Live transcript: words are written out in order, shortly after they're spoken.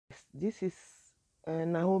this is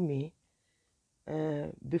Naomi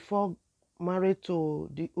before married to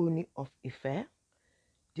the Ooni of Ife.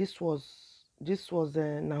 This was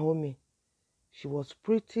Naomi. She was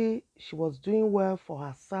pretty. She was doing well for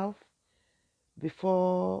herself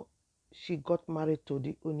before she got married to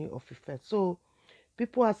the Ooni of Ife. So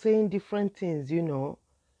people are saying different things, you know.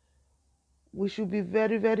 We should be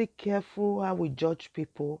very, very careful how we judge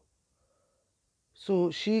people.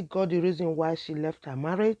 So she got the reason why she left her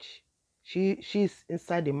marriage. She's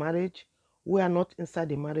inside the marriage. We are not inside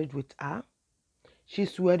the marriage with her.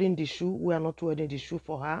 She's wearing the shoe. We are not wearing the shoe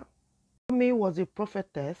for her. Naomi was a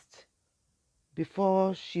prophetess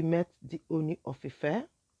before she met the Ooni of Ife.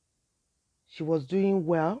 She was doing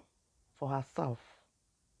well for herself.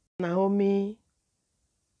 Naomi,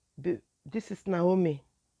 this is Naomi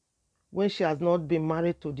when she has not been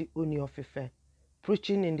married to the Ooni of Ife,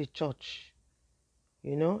 preaching in the church.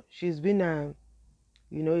 You know, she's been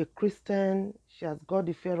a Christian. She has got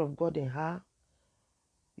the fear of God in her.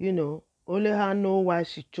 You know, only her know why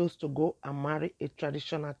she chose to go and marry a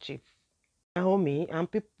traditional chief. Naomi, and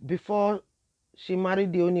before she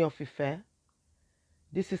married the Ooni of Ife,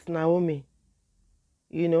 this is Naomi,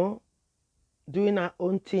 you know, doing her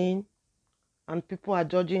own thing, and people are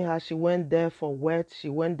judging her. She went there for what? She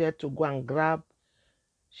went there to go and grab.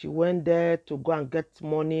 She went there to go and get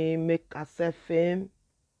money, make herself fame,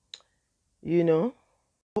 you know.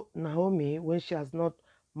 Naomi, when she has not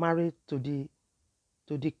married to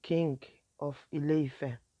the king of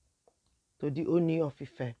Ile-Ife, to the Ooni of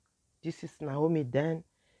Ife. This is Naomi then.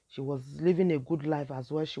 She was living a good life as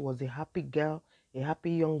well. She was a happy girl, a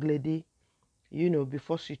happy young lady, you know,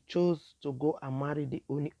 before she chose to go and marry the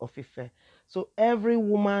Ooni of Ife. So every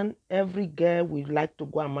woman, every girl would like to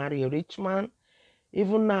go and marry a rich man.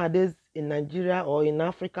 Even nowadays in Nigeria or in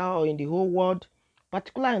Africa or in the whole world,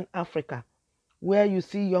 particularly in Africa, where you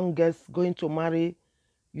see young girls going to marry,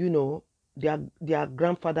 you know, their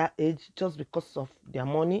grandfather age just because of their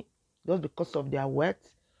money, just because of their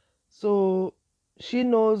wealth. So she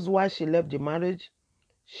knows why she left the marriage.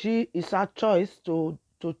 It's her choice to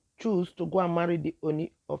choose to go and marry the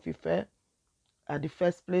Ooni of Ife at the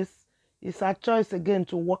first place. It's her choice again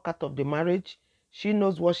to walk out of the marriage. She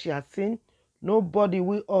knows what she has seen. Nobody,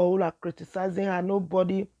 we all are criticizing her.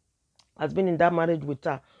 Nobody has been in that marriage with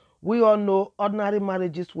her. We all know ordinary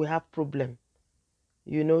marriages will have problem.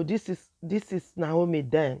 You know, this is Naomi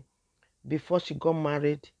then, before she got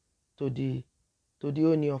married to the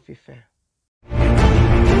Ooni of Ife.